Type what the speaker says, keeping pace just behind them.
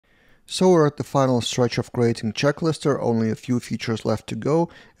So we're at the final stretch of creating Checklister, only a few features left to go,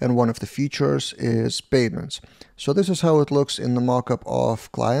 and one of the features is payments. So this is how it looks in the mockup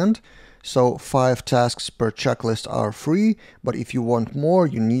of client. So 5 tasks per checklist are free, but if you want more,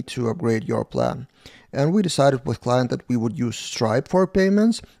 you need to upgrade your plan. And we decided with client that we would use Stripe for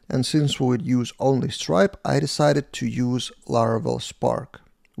payments, and since we would use only Stripe, I decided to use Laravel Spark,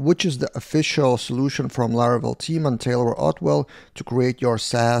 which is the official solution from Laravel team and Taylor Otwell to create your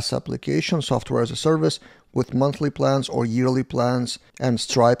SaaS application, software as a service, with monthly plans or yearly plans and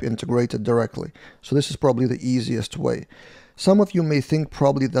Stripe integrated directly. So this is probably the easiest way. Some of you may think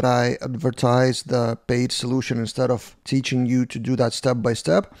probably that I advertise the paid solution instead of teaching you to do that step by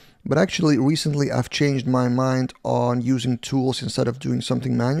step, but actually recently I've changed my mind on using tools instead of doing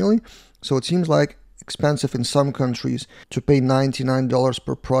something manually. So it seems like expensive in some countries to pay $99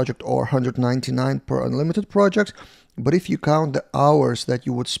 per project or $199 per unlimited project, but if you count the hours that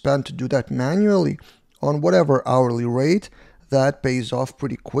you would spend to do that manually on whatever hourly rate, that pays off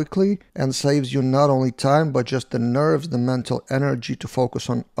pretty quickly and saves you not only time but just the nerves, the mental energy to focus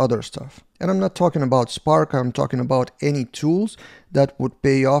on other stuff. And I'm not talking about Spark, I'm talking about any tools that would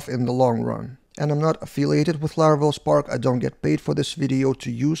pay off in the long run. And I'm not affiliated with Laravel Spark, I don't get paid for this video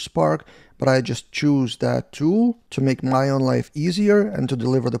to use Spark, but I just choose that tool to make my own life easier and to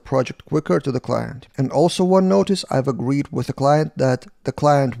deliver the project quicker to the client. And also one notice, I've agreed with the client that the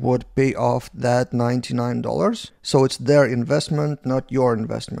client would pay off that $99. So it's their investment, not your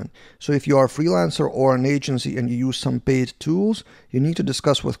investment. So if you are a freelancer or an agency and you use some paid tools, you need to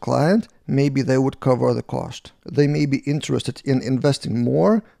discuss with client, maybe they would cover the cost. They may be interested in investing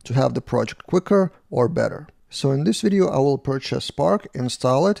more to have the project quicker or better. So in this video, I will purchase Spark,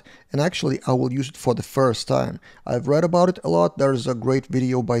 install it, and actually I will use it for the first time. I've read about it a lot. There's a great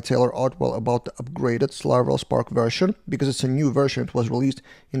video by Taylor Otwell about the upgraded Laravel Spark version, because it's a new version. It was released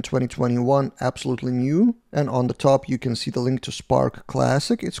in 2021, absolutely new. And on the top, you can see the link to Spark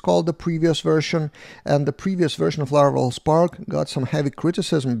Classic. It's called the previous version. And the previous version of Laravel Spark got some heavy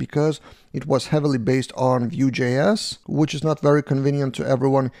criticism because it was heavily based on Vue.js, which is not very convenient to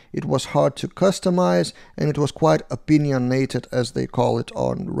everyone. It was hard to customize, and it was quite opinionated, as they call it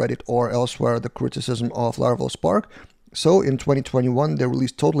on Reddit or elsewhere, the criticism of Laravel Spark. So in 2021, they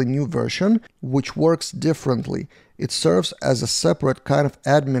released a totally new version, which works differently. It serves as a separate kind of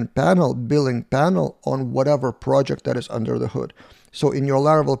admin panel, billing panel on whatever project that is under the hood. So in your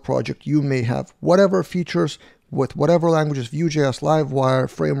Laravel project, you may have whatever features with whatever languages, Vue.js, Livewire,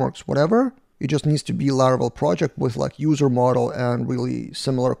 frameworks, whatever. It just needs to be Laravel project with like user model and really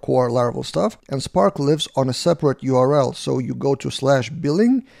similar core Laravel stuff. And Spark lives on a separate URL. So you go to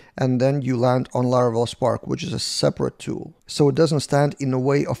 /billing and then you land on Laravel Spark, which is a separate tool. So it doesn't stand in the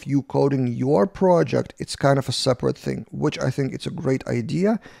way of you coding your project. It's kind of a separate thing, which I think it's a great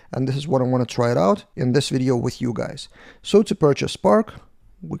idea. And this is what I want to try it out in this video with you guys. So to purchase Spark,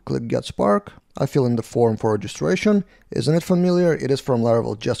 we click Get Spark. I fill in the form for registration. Isn't it familiar? It is from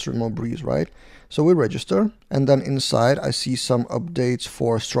Laravel, just remote breeze, right? So we register, and then inside I see some updates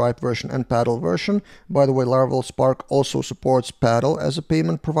for Stripe version and Paddle version. By the way, Laravel Spark also supports Paddle as a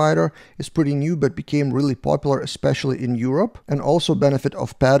payment provider. It's pretty new, but became really popular, especially in Europe. And also benefit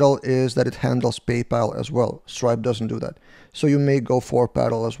of Paddle is that it handles PayPal as well. Stripe doesn't do that. So you may go for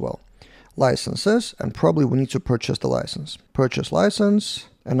Paddle as well. Licenses, and probably we need to purchase the license. Purchase license,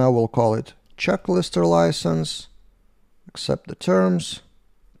 and I will call it Checklister license, accept the terms,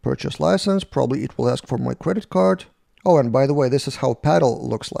 purchase license, probably it will ask for my credit card. Oh, and by the way, this is how Paddle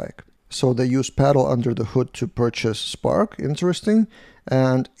looks like. So they use Paddle under the hood to purchase Spark, interesting.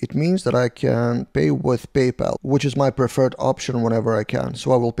 And it means that I can pay with PayPal, which is my preferred option whenever I can.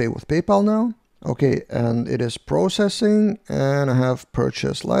 So I will pay with PayPal now. Okay, and it is processing, and I have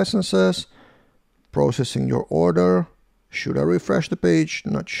purchase licenses, processing your order. Should I refresh the page?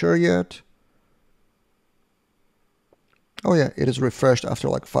 Not sure yet. Oh yeah, it is refreshed after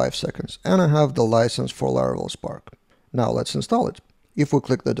like 5 seconds. And I have the license for Laravel Spark. Now let's install it. If we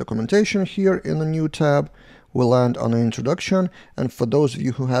click the documentation here in the new tab, we'll land on an introduction. And for those of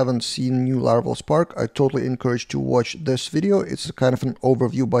you who haven't seen new Laravel Spark, I totally encourage to watch this video. It's kind of an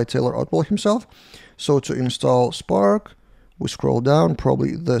overview by Taylor Otwell himself. So to install Spark, we scroll down,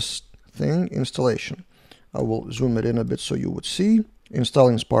 probably this thing, installation. I will zoom it in a bit so you would see.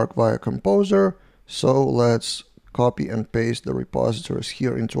 Installing Spark via Composer. So let's copy and paste the repositories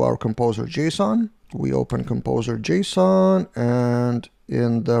here into our Composer JSON. We open Composer JSON, and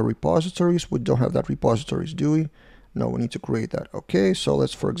in the repositories, we don't have that repositories, do we? No, we need to create that. Okay, so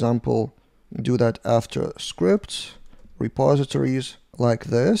let's, for example, do that after scripts, repositories like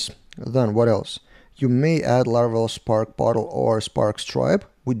this. Then what else? You may add Laravel Spark Paddle or Spark Stripe.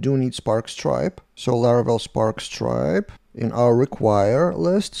 we do need Spark Stripe. So Laravel Spark Stripe in our require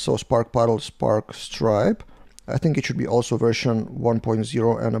list. So Spark Paddle Spark Stripe. I think it should be also version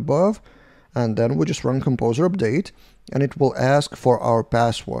 1.0 and above. And then we just run composer update, and it will ask for our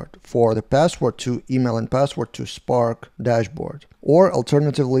password, for the password to email and password to Spark dashboard. Or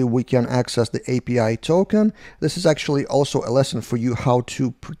alternatively, we can access the API token. This is actually also a lesson for you how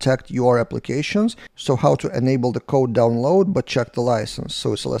to protect your applications. So how to enable the code download, but check the license.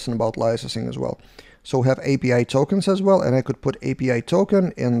 So it's a lesson about licensing as well. So we have API tokens as well, and I could put API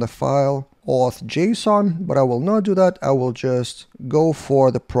token in the file auth.json, but I will not do that. I will just go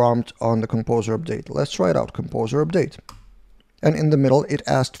for the prompt on the composer update. Let's try it out, composer update. And in the middle, it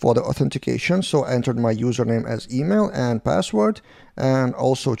asked for the authentication. So I entered my username as email and password, and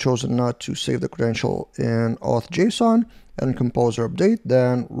also chosen not to save the credential in auth.json, and composer update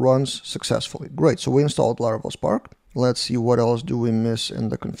then runs successfully. Great. So we installed Laravel Spark. Let's see what else do we miss in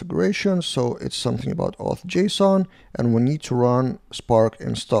the configuration. So it's something about auth.json, and we need to run Spark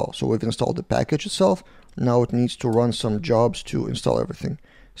install. So we've installed the package itself. Now it needs to run some jobs to install everything.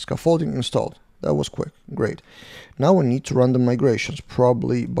 Scaffolding installed. That was quick. Great. Now we need to run the migrations,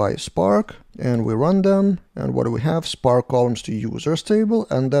 probably by Spark, and we run them. And what do we have? Spark columns to users table,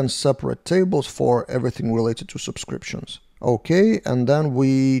 and then separate tables for everything related to subscriptions. Okay, and then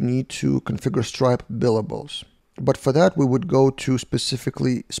we need to configure Stripe billables. But for that, we would go to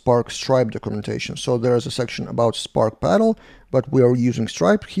specifically Spark Stripe documentation. So there is a section about Spark Paddle, but we are using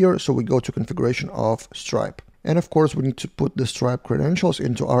Stripe here, so we go to configuration of Stripe. And of course, we need to put the Stripe credentials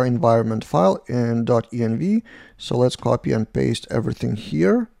into our environment file in .env. So let's copy and paste everything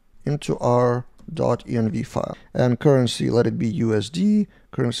here into our .env file. And currency, let it be USD,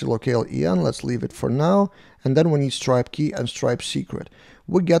 currency locale EN, let's leave it for now. And then we need Stripe key and Stripe secret.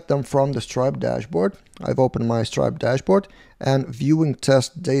 We get them from the Stripe dashboard. I've opened my Stripe dashboard, and viewing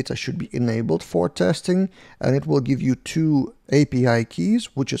test data should be enabled for testing, and it will give you two API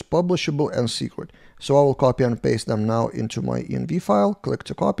keys, which is publishable and secret. So I will copy and paste them now into my env file, click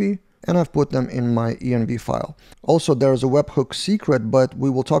to copy, and I've put them in my env file. Also, there's a webhook secret, but we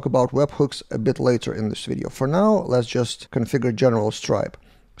will talk about webhooks a bit later in this video. For now, let's just configure general Stripe.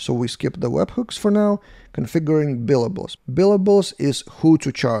 So we skip the webhooks for now, configuring billables. Billables is who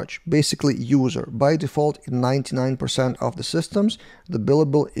to charge, basically user. By default, in 99% of the systems, the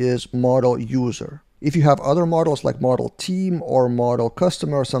billable is model user. If you have other models like model team or model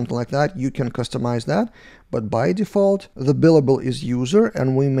customer or something like that, you can customize that. But by default, the billable is user,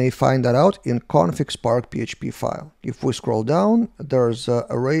 and we may find that out in config spark PHP file. If we scroll down, there's an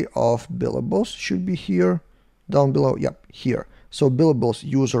array of billables, should be here, down below, yep, here. So billables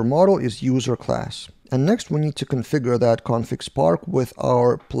user model is user class. And next we need to configure that config spark with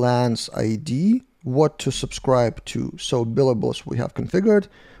our plans ID, what to subscribe to. So billables we have configured.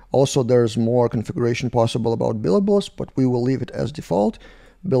 Also, there's more configuration possible about billables, but we will leave it as default.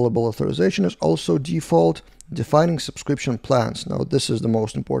 Billable authorization is also default. Defining subscription plans. Now, this is the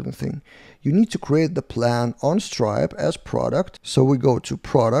most important thing. You need to create the plan on Stripe as product. So we go to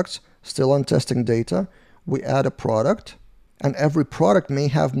products, still on testing data. We add a product, and every product may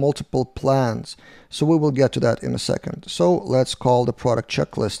have multiple plans. So we will get to that in a second. So let's call the product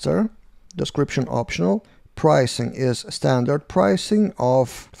checklister. Description optional. Pricing is standard pricing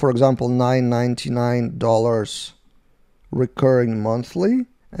of, for example, $9.99 recurring monthly,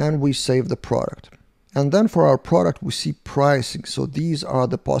 and we save the product. And then for our product, we see pricing. So these are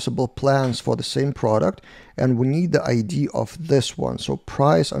the possible plans for the same product, and we need the ID of this one. So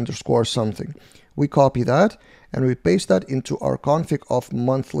price underscore something. We copy that and we paste that into our config of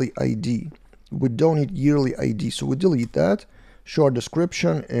monthly ID. We don't need yearly ID, so we delete that. Short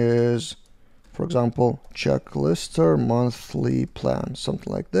description is, for example, checklister monthly plan,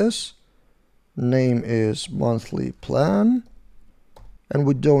 something like this. Name is monthly plan. And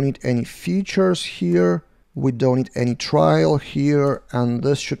we don't need any features here. We don't need any trial here. And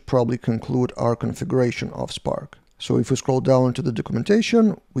this should probably conclude our configuration of Spark. So if we scroll down to the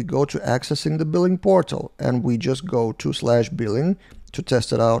documentation, we go to accessing the billing portal, and we just go to /billing to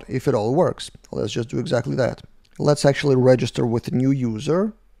test it out if it all works. Let's just do exactly that. Let's actually register with a new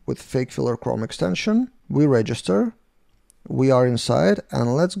user with fake filler Chrome extension. We register. We are inside,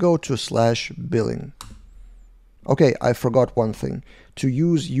 and let's go to /billing. Okay, I forgot one thing. To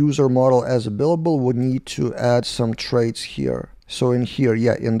use user model as a billable, we need to add some traits here. So in here,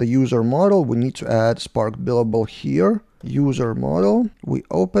 yeah, in the user model, we need to add Spark billable here. User model, we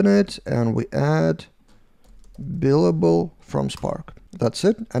open it and we add billable from Spark. That's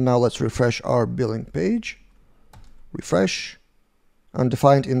it. And now let's refresh our billing page. Refresh.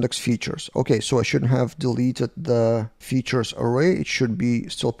 undefined index features. Okay, so I shouldn't have deleted the features array. It should be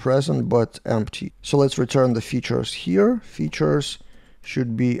still present but empty. So let's return the features here. Features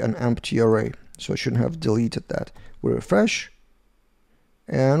should be an empty array. So I shouldn't have deleted that. We refresh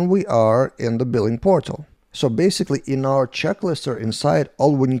and we are in the billing portal. So basically in our checklister inside,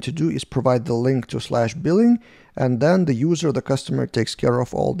 all we need to do is provide the link to /billing, and then the user, the customer, takes care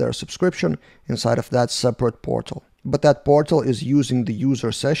of all their subscription inside of that separate portal. But that portal is using the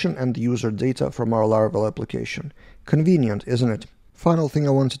user session and the user data from our Laravel application. Convenient, isn't it? Final thing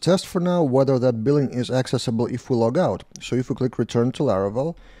I want to test for now, whether that billing is accessible if we log out. So if we click return to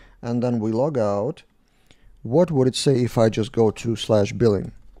Laravel and then we log out, what would it say if I just go to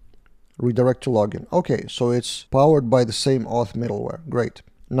 /billing? Redirect to login. Okay, so it's powered by the same auth middleware. Great.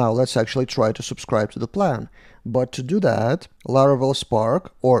 Now let's actually try to subscribe to the plan. But to do that, Laravel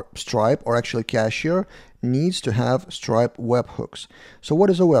Spark or Stripe, or actually Cashier, needs to have Stripe webhooks. So what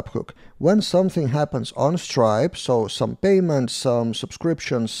is a webhook? When something happens on Stripe, so some payment, some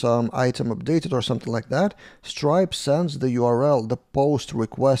subscription, some item updated or something like that, Stripe sends the URL, the post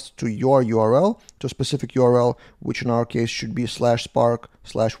request to your URL, to a specific URL, which in our case should be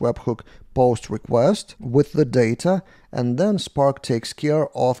 /spark/webhook post request with the data, and then Spark takes care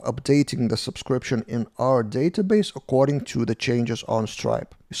of updating the subscription in our database according to the changes on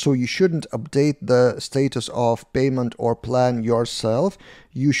Stripe. So you shouldn't update the status of payment or plan yourself.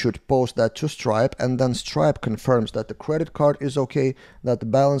 You should post that to Stripe, and then Stripe confirms that the credit card is okay, that the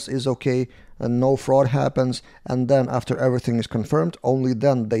balance is okay, and no fraud happens. And then after everything is confirmed, only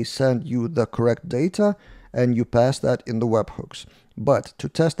then they send you the correct data and you pass that in the webhooks. But to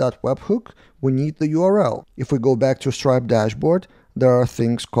test that webhook, we need the URL. If we go back to Stripe dashboard, there are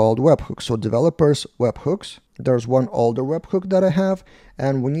things called webhooks. So developers webhooks. There's one older webhook that I have,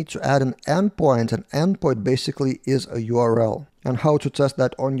 and we need to add an endpoint. An endpoint basically is a URL. And how to test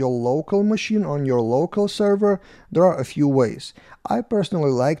that on your local machine, on your local server? There are a few ways. I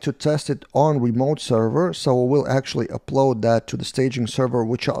personally like to test it on remote server, so we'll actually upload that to the staging server,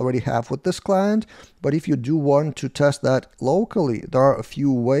 which I already have with this client. But if you do want to test that locally, there are a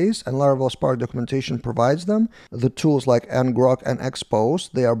few ways, and Laravel Spark documentation provides them. The tools like ngrok and expose,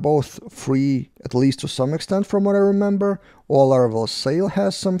 they are both free, at least to some extent from what I remember. Or Laravel Sail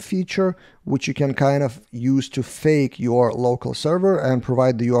has some feature which you can kind of use to fake your local server and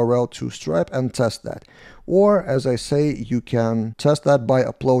provide the URL to Stripe and test that. Or, as I say, you can test that by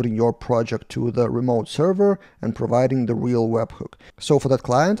uploading your project to the remote server and providing the real webhook. So for that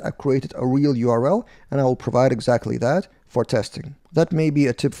client, I created a real URL, and I will provide exactly that for testing. That may be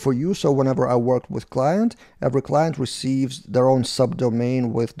a tip for you. So whenever I work with client, every client receives their own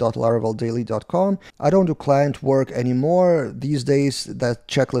subdomain with .laraveldaily.com. I don't do client work anymore. These days, that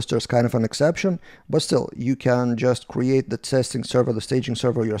checklister is kind of an exception, but still, you can just create the testing server, the staging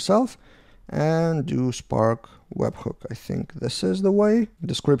server yourself, and do Spark webhook. I think this is the way.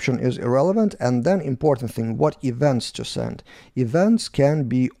 Description is irrelevant. And then important thing, what events to send. Events can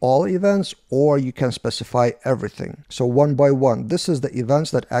be all events, or you can specify everything. So one by one, this is the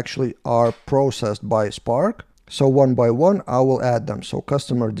events that actually are processed by Spark. So one by one, I will add them. So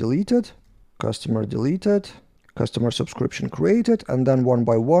customer deleted, customer subscription created, and then one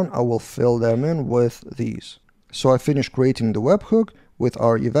by one, I will fill them in with these. So I finished creating the webhook with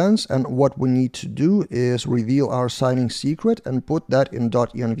our events, and what we need to do is reveal our signing secret and put that in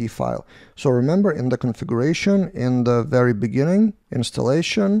 .env file. So remember, in the configuration, in the very beginning,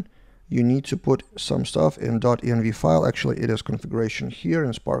 installation, you need to put some stuff in .env file. Actually, it is configuration here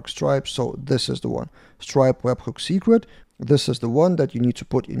in Spark Stripe, so this is the one. Stripe webhook secret. This is the one that you need to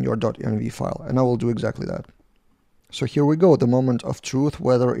put in your .env file, and I will do exactly that. So here we go, the moment of truth,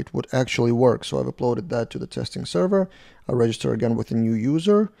 whether it would actually work. So I've uploaded that to the testing server. I register again with a new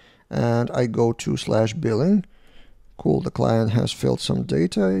user, and I go to /billing. Cool, the client has filled some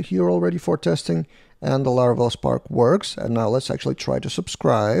data here already for testing, and the Laravel Spark works. And now let's actually try to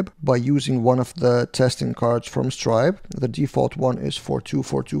subscribe by using one of the testing cards from Stripe. The default one is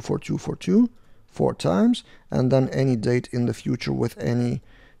 42424242, 4 times, and then any date in the future with any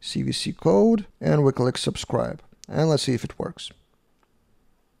CVC code, and we click subscribe. And let's see if it works.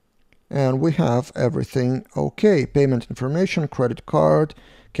 And we have everything okay. Payment information, credit card,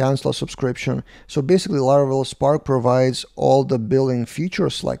 cancel subscription. So basically Laravel Spark provides all the billing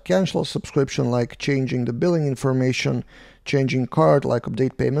features like cancel subscription, like changing the billing information, changing card, like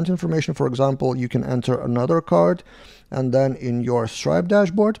update payment information. For example, you can enter another card, and then in your Stripe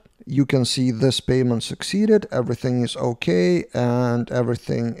dashboard, you can see this payment succeeded, everything is okay, and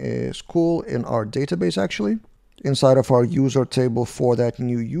everything is cool in our database actually. Inside of our user table for that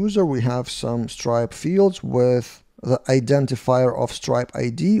new user, we have some Stripe fields with the identifier of Stripe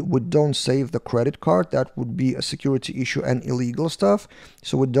ID. We don't save the credit card. That would be a security issue and illegal stuff.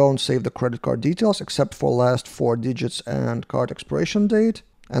 So we don't save the credit card details except for last 4 digits and card expiration date.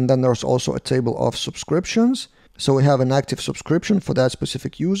 And then there's also a table of subscriptions. So we have an active subscription for that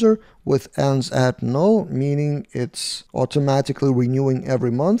specific user with ends at null, meaning it's automatically renewing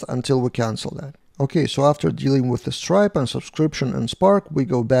every month until we cancel that. Okay, so after dealing with the Stripe and subscription and Spark, we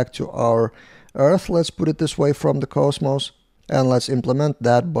go back to our Earth, let's put it this way, from the Cosmos, and let's implement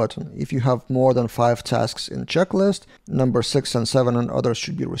that button. If you have more than 5 tasks in checklist, number 6 and 7 and others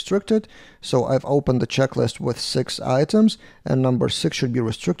should be restricted. So I've opened the checklist with 6 items, and number 6 should be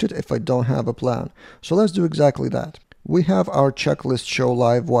restricted if I don't have a plan. So let's do exactly that. We have our checklist show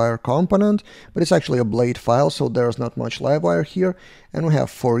livewire component, but it's actually a blade file, so there's not much livewire here. And we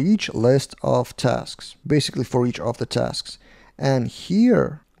have for each list of tasks, basically for each of the tasks. And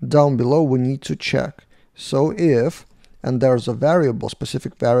here, down below, we need to check. So if, and there's a variable,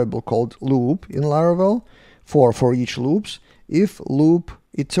 specific variable called loop in Laravel for each loops, if loop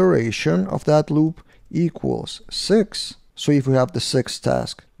iteration of that loop equals 6, so if we have the 6th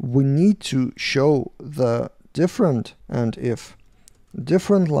task, we need to show the different and if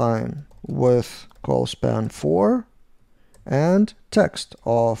different line with call span 4 and text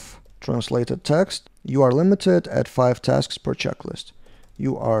of translated text. You are limited at 5 tasks per checklist.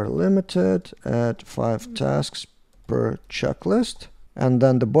 You are limited at 5 tasks per checklist, and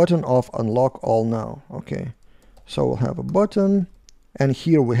then the button of unlock all now. Okay, so we'll have a button, and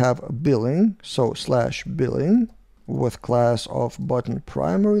here we have a billing, so /billing with class of button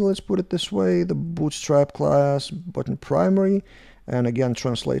primary, let's put it this way, the bootstrap class button primary, and again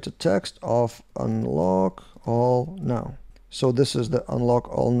translated text of unlock all now. So this is the unlock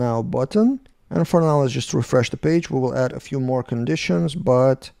all now button. And for now, let's just refresh the page. We will add a few more conditions,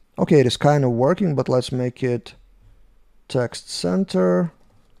 but okay, it is kind of working, but let's make it text center.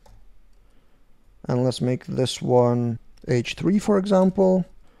 And let's make this one H3, for example,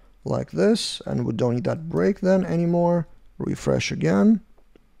 like this. And we don't need that break then anymore. Refresh again.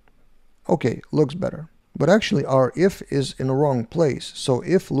 Okay, looks better. But actually our if is in the wrong place. So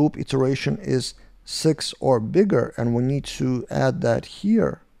if loop iteration is 6 or bigger, and we need to add that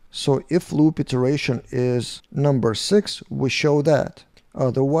here. So if loop iteration is number 6, we show that.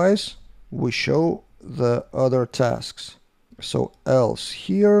 Otherwise, we show the other tasks. So else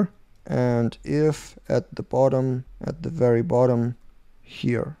here, and if at the bottom, at the very bottom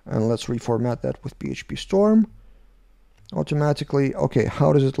here. And let's reformat that with PHP Storm. Automatically, okay,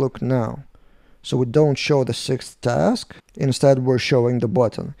 how does it look now? So we don't show the 6th task. Instead, we're showing the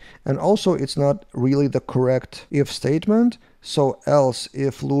button. And also, it's not really the correct if statement. So else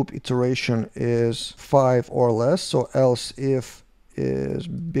if loop iteration is 5 or less. So else if is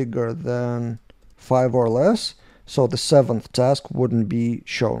bigger than 5 or less. So the 7th task wouldn't be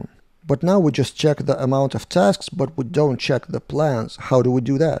shown. But now we just check the amount of tasks, but we don't check the plans. How do we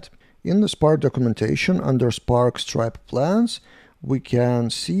do that? In the Spark documentation under Spark Stripe plans, we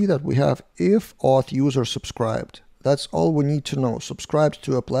can see that we have if auth user subscribed. That's all we need to know. Subscribed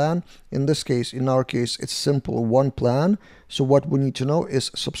to a plan. In this case, in our case, it's simple, one plan. So what we need to know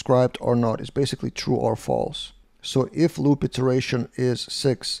is subscribed or not. It's basically true or false. So if loop iteration is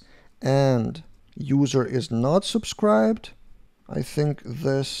 6 and user is not subscribed, I think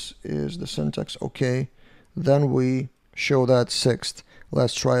this is the syntax, okay. Then we show that 6th.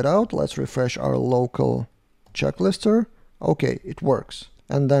 Let's try it out. Let's refresh our local checklister. Okay, it works.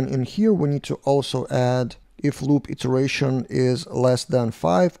 And then in here, we need to also add if loop iteration is less than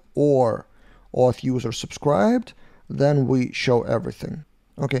 5 or auth user subscribed, then we show everything.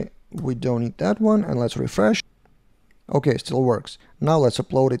 Okay, we don't need that one, and let's refresh. Okay, still works. Now let's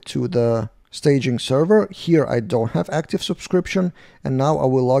upload it to the staging server. Here I don't have active subscription, and now I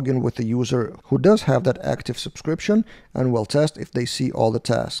will log in with the user who does have that active subscription, and we'll test if they see all the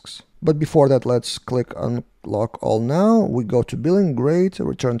tasks. But before that, let's click unlock all now. We go to billing, great,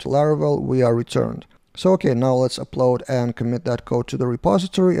 return to Laravel, we are returned. So okay, now let's upload and commit that code to the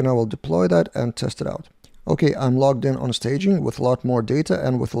repository, and I will deploy that and test it out. Okay, I'm logged in on staging with a lot more data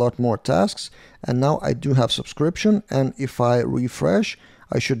and with a lot more tasks, and now I do have subscription, and if I refresh,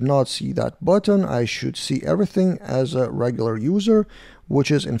 I should not see that button. I should see everything as a regular user,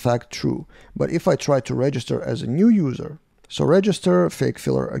 which is in fact true. But if I try to register as a new user, so register, fake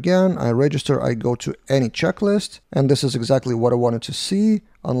filler again, I register, I go to any checklist, and this is exactly what I wanted to see.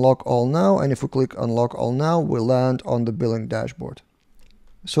 Unlock all now, and if we click unlock all now, we land on the billing dashboard.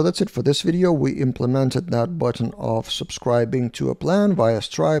 So that's it for this video. We implemented that button of subscribing to a plan via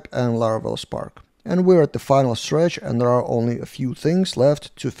Stripe and Laravel Spark. And we're at the final stretch, and there are only a few things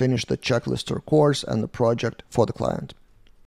left to finish the checklister course and the project for the client.